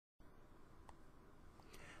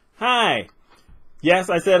Hi.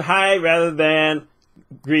 Yes, I said hi rather than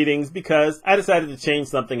greetings because I decided to change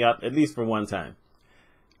something up, at least for one time.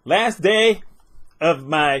 Last day of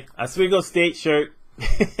my Oswego State shirt.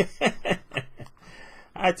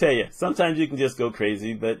 I tell you, sometimes you can just go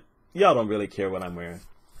crazy, but y'all don't really care what I'm wearing.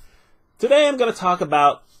 Today I'm going to talk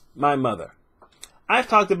about my mother. I've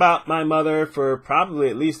talked about my mother for probably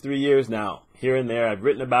at least 3 years now. Here and there, I've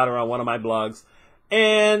written about her on one of my blogs.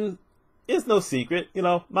 And it's no secret,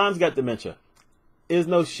 Mom's got dementia. There's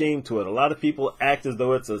no shame to it. A lot of people act as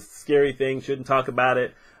though it's a scary thing, shouldn't talk about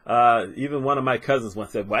it. Even one of my cousins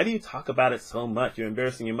once said, "Why do you talk about it so much? You're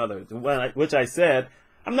embarrassing your mother." Which I said,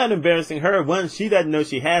 I'm not embarrassing her. One, she doesn't know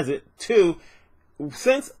she has it. Two,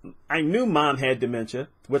 since I knew Mom had dementia,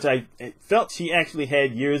 which I felt she actually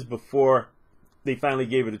had years before they finally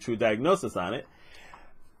gave her the true diagnosis on it,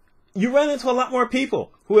 you run into a lot more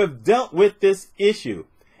people who have dealt with this issue.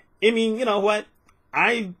 I mean, you know what?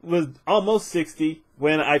 I was almost 60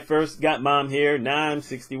 when I first got Mom here. Now I'm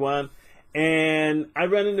 61. And I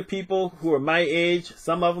run into people who are my age,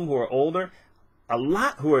 some of them who are older, a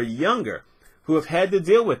lot who are younger, who have had to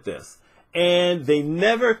deal with this. And they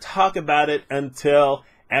never talk about it until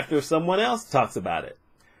after someone else talks about it.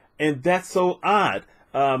 And that's so odd.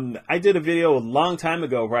 I did a video a long time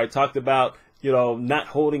ago where I talked about, not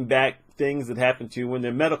holding back things that happen to you when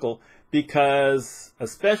they're medical, because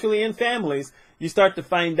especially in families, you start to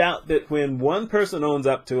find out that when one person owns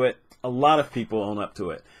up to it, a lot of people own up to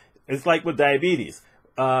it. It's like with diabetes.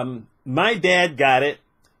 My dad got it.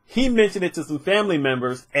 He mentioned it to some family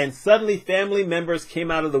members, and suddenly family members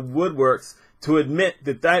came out of the woodworks to admit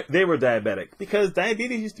that they were diabetic, because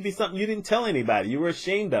diabetes used to be something you didn't tell anybody. You were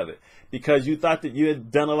ashamed of it because you thought that you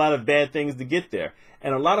had done a lot of bad things to get there.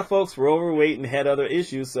 And a lot of folks were overweight and had other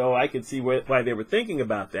issues, so I could see why they were thinking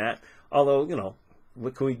about that. Although,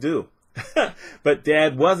 what can we do? But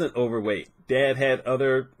Dad wasn't overweight. Dad had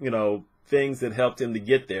other, things that helped him to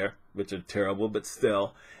get there, which are terrible, but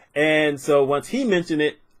still. And so once he mentioned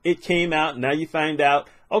it, it came out. Now you find out,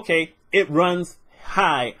 okay, it runs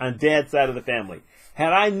high on Dad's side of the family.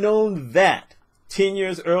 Had I known that 10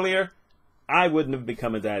 years earlier, I wouldn't have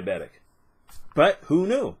become a diabetic. But who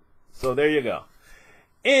knew? So there you go.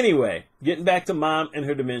 Anyway, getting back to Mom and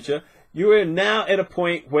her dementia, you are now at a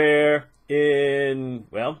point where in,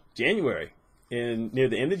 January, near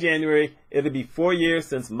the end of January, it'll be 4 years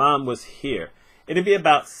since Mom was here. It'll be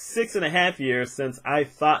about 6.5 years since I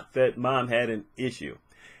thought that Mom had an issue.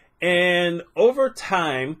 And over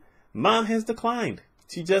time, Mom has declined.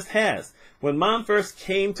 She just has. When Mom first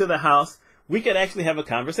came to the house, we could actually have a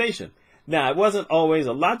conversation. Now, it wasn't always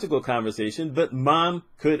a logical conversation, but Mom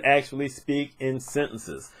could actually speak in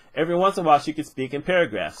sentences. Every once in a while, she could speak in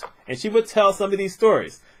paragraphs. And she would tell some of these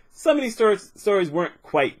stories. Some of these stories weren't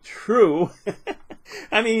quite true.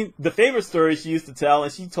 I mean, the favorite story she used to tell,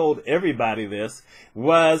 and she told everybody this,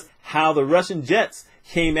 was how the Russian jets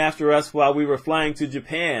came after us while we were flying to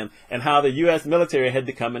Japan, and how the U.S. military had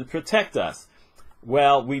to come and protect us.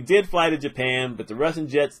 Well, we did fly to Japan, but the Russian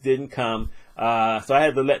jets didn't come. So I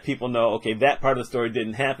had to let people know, okay, that part of the story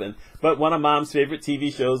didn't happen. But one of Mom's favorite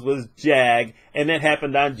TV shows was Jag, and that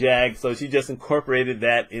happened on Jag, so she just incorporated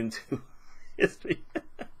that into history.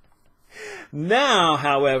 Now,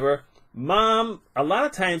 however, Mom a lot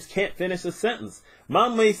of times can't finish a sentence.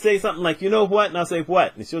 Mom may say something like, "You know what?" And I'll say,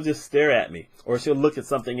 "What?" And she'll just stare at me, or she'll look at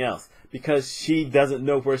something else because she doesn't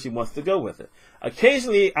know where she wants to go with it.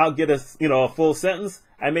 Occasionally, I'll get a full sentence.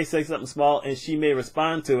 I may say something small, and she may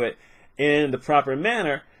respond to it in the proper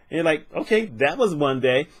manner. And you're like, okay, that was one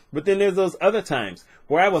day. But then there's those other times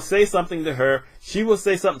where I will say something to her. She will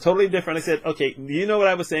say something totally different. I said, okay, you know what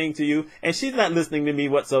I was saying to you? And she's not listening to me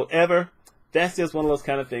whatsoever. That's just one of those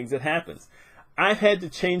kind of things that happens. I've had to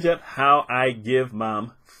change up how I give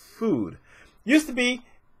Mom food. Used to be,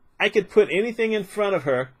 I could put anything in front of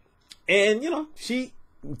her, and, she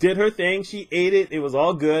did her thing. She ate it. It was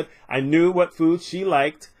all good. I knew what food she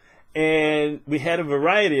liked, and we had a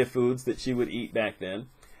variety of foods that she would eat back then,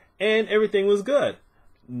 and everything was good.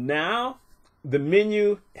 Now, the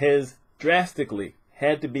menu has drastically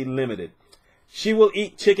had to be limited. She will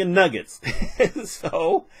eat chicken nuggets,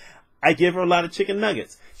 so I give her a lot of chicken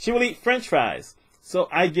nuggets. She will eat French fries, so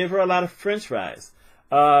I give her a lot of French fries.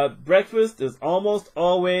 Breakfast is almost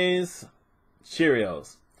always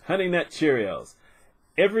Cheerios, Honey Nut Cheerios.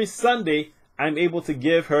 Every Sunday, I'm able to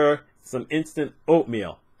give her some instant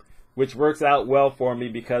oatmeal, which works out well for me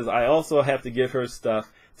because I also have to give her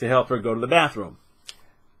stuff to help her go to the bathroom.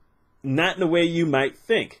 Not in the way you might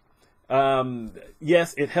think.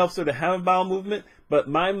 Yes, it helps her to have a bowel movement, but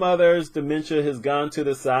my mother's dementia has gone to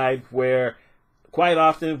the side where quite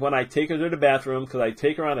often when I take her to the bathroom, because I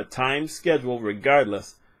take her on a timed schedule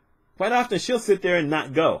regardless, quite often she'll sit there and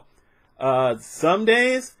not go. Some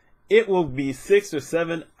days it will be 6 or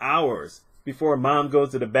 7 hours before mom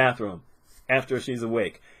goes to the bathroom after she's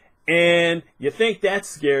awake. And you think that's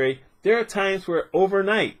scary. There are times where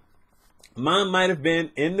overnight, mom might have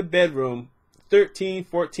been in the bedroom 13,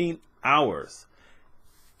 14 hours.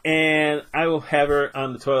 And I will have her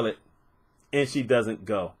on the toilet and she doesn't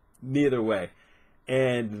go. Neither way.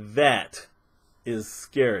 And that is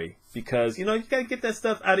scary because, you got to get that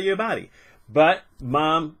stuff out of your body. But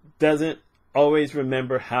mom doesn't always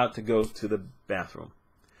remember how to go to the bathroom.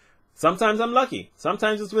 Sometimes I'm lucky.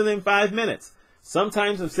 Sometimes it's within 5 minutes.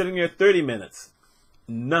 Sometimes I'm sitting there 30 minutes.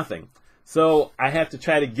 Nothing. So I have to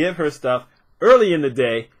try to give her stuff early in the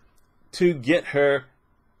day to get her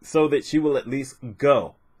so that she will at least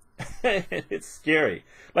go. It's scary.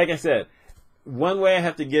 Like I said, one way I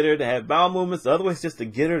have to get her to have bowel movements, the other way is just to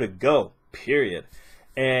get her to go, period.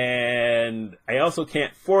 And I also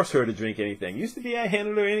can't force her to drink anything. Used to be I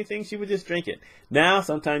handed her anything, she would just drink it. Now,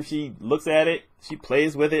 sometimes she looks at it, she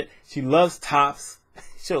plays with it. She loves tops.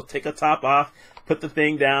 She'll take a top off, put the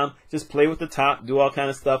thing down, just play with the top, do all kind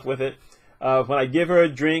of stuff with it. When I give her a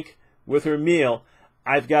drink with her meal,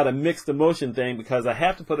 I've got a mixed emotion thing because I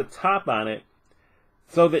have to put a top on it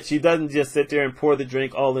so that she doesn't just sit there and pour the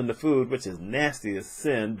drink all in the food, which is nasty as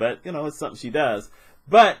sin, but, it's something she does.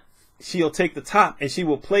 But she'll take the top and she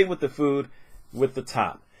will play with the food with the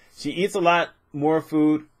top. She eats a lot more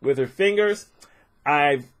food with her fingers.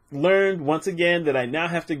 I've learned once again that I now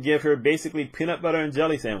have to give her basically peanut butter and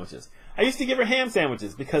jelly sandwiches. I used to give her ham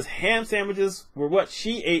sandwiches because ham sandwiches were what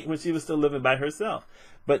she ate when she was still living by herself.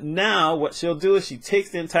 But now what she'll do is she takes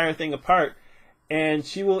the entire thing apart and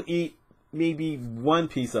she will eat maybe one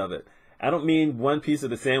piece of it. I don't mean one piece of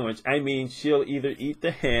the sandwich. I mean she'll either eat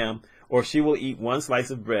the ham or she will eat one slice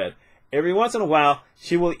of bread. Every once in a while,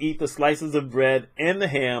 she will eat the slices of bread and the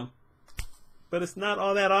ham, but it's not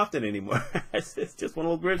all that often anymore. It's just one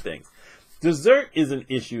of those weird things. Dessert is an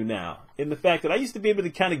issue now in the fact that I used to be able to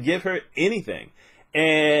kind of give her anything.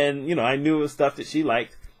 And, I knew it was stuff that she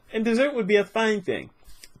liked. And dessert would be a fine thing.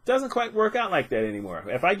 It doesn't quite work out like that anymore.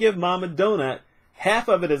 If I give mom a donut, half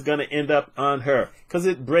of it is going to end up on her because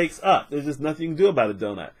it breaks up. There's just nothing you can do about a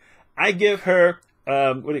donut. I give her,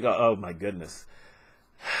 oh my goodness.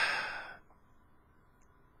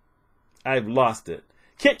 I've lost it.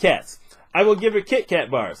 Kit Kats. I will give her Kit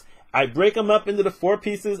Kat bars. I break them up into the 4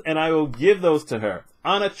 pieces and I will give those to her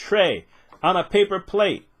on a tray, on a paper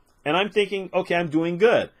plate. And I'm thinking, okay, I'm doing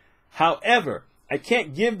good. However, I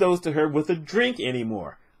can't give those to her with a drink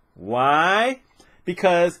anymore. Why?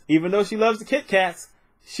 Because even though she loves the Kit Kats,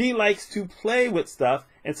 she likes to play with stuff.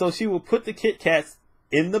 And so she will put the Kit Kats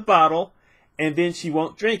in the bottle and then she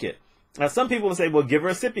won't drink it. Now, some people will say, well, give her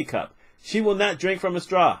a sippy cup. She will not drink from a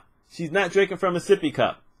straw. She's not drinking from a sippy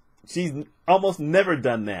cup. She's almost never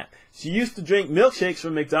done that. She used to drink milkshakes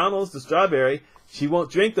from McDonald's, the strawberry. She won't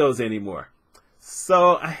drink those anymore.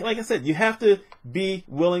 So, like I said, you have to be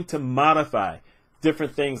willing to modify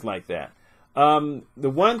different things like that. The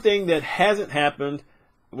one thing that hasn't happened,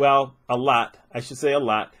 well, a lot, I should say a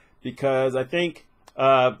lot, because I think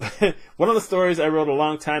one of the stories I wrote a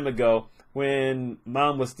long time ago when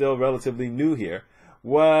mom was still relatively new here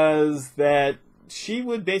was that she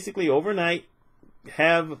would basically overnight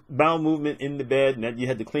have bowel movement in the bed and that you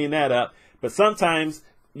had to clean that up. But sometimes,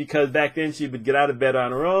 because back then she would get out of bed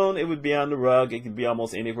on her own, it would be on the rug. It could be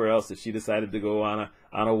almost anywhere else if she decided to go on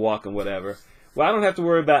a walk and whatever. Well, I don't have to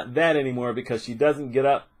worry about that anymore because she doesn't get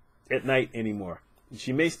up at night anymore.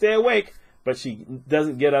 She may stay awake, but she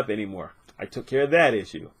doesn't get up anymore. I took care of that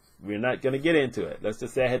issue. We're not going to get into it. Let's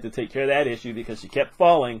just say I had to take care of that issue because she kept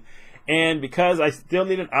falling. And because I still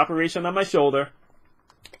need an operation on my shoulder,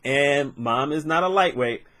 and mom is not a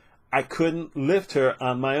lightweight, I couldn't lift her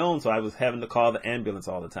on my own, so I was having to call the ambulance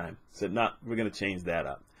all the time. Said, no, we're going to change that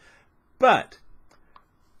up. But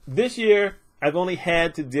this year, I've only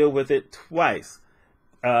had to deal with it twice,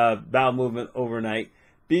 bowel movement overnight,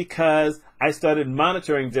 because I started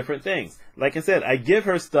monitoring different things. Like I said, I give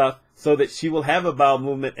her stuff so that she will have a bowel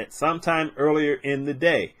movement at some time earlier in the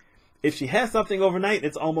day. If she has something overnight,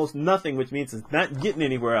 it's almost nothing, which means it's not getting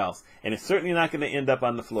anywhere else. And it's certainly not going to end up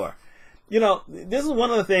on the floor. This is one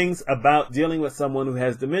of the things about dealing with someone who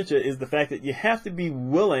has dementia is the fact that you have to be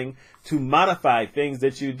willing to modify things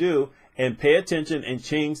that you do and pay attention and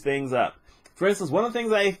change things up. For instance, one of the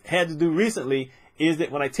things I had to do recently is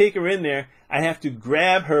that when I take her in there, I have to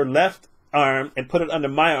grab her left arm and put it under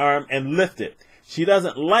my arm and lift it. She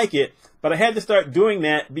doesn't like it, but I had to start doing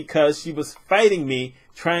that because she was fighting me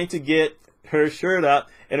trying to get her shirt up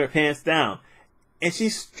and her pants down. And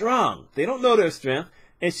she's strong. They don't know their strength.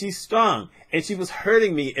 And she's strong. And she was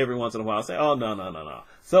hurting me every once in a while. I say, oh, no, no, no, no.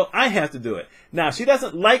 So I have to do it. Now, she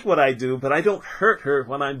doesn't like what I do, but I don't hurt her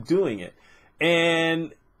when I'm doing it.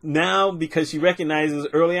 And now, because she recognizes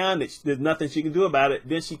early on that there's nothing she can do about it,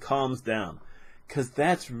 then she calms down. Because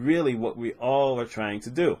that's really what we all are trying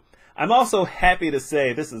to do. I'm also happy to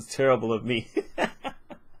say, this is terrible of me,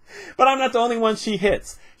 but I'm not the only one she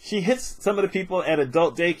hits. She hits some of the people at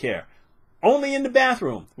adult daycare. Only in the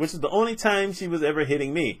bathroom, which is the only time she was ever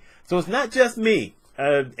hitting me. So it's not just me.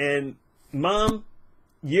 And Mom,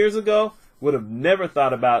 years ago, would have never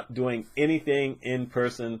thought about doing anything in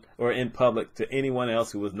person or in public to anyone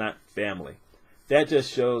else who was not family. That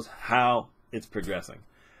just shows how it's progressing.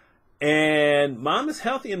 And Mom is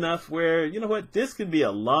healthy enough where, you know what, this could be a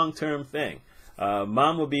long-term thing.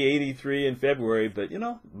 Mom will be 83 in February, but, you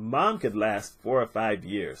know, Mom could last 4 or 5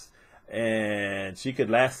 years. And she could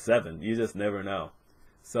last 7. You just never know.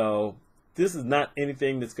 So this is not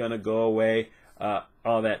anything that's going to go away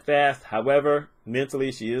all that fast. However,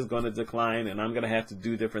 mentally she is going to decline, and I'm going to have to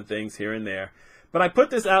do different things here and there. But I put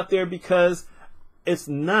this out there because it's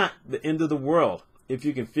not the end of the world if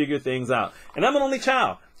you can figure things out. And I'm an only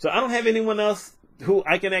child, so I don't have anyone else who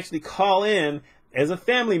I can actually call in as a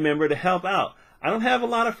family member to help out. I don't have a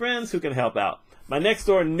lot of friends who can help out. My next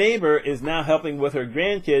door neighbor is now helping with her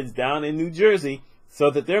grandkids down in New Jersey so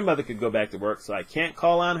that their mother could go back to work, so I can't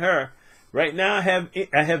call on her. Right now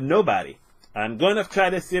I have nobody. I'm going to try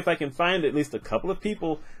to see if I can find at least a couple of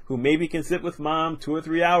people who maybe can sit with Mom 2 or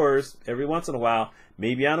 3 hours every once in a while,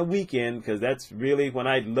 maybe on a weekend, because that's really when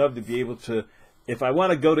I'd love to be able to, if I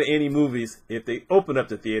want to go to any movies, if they open up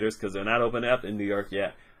the theaters, because they're not open up in New York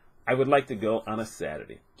yet, I would like to go on a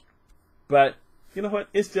Saturday. But you know what?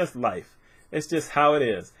 It's just life. It's just how it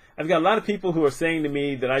is. I've got a lot of people who are saying to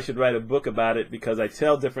me that I should write a book about it because I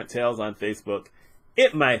tell different tales on Facebook.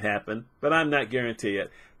 It might happen, but I'm not guaranteeing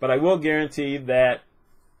it. But I will guarantee that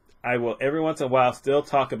I will every once in a while still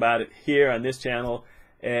talk about it here on this channel.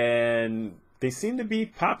 And they seem to be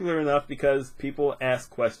popular enough because people ask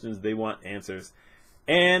questions, they want answers.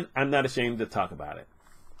 And I'm not ashamed to talk about it.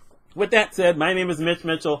 With that said, my name is Mitch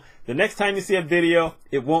Mitchell. The next time you see a video,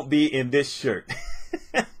 it won't be in this shirt.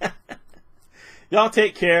 Y'all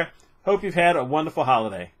take care. Hope you've had a wonderful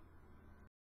holiday.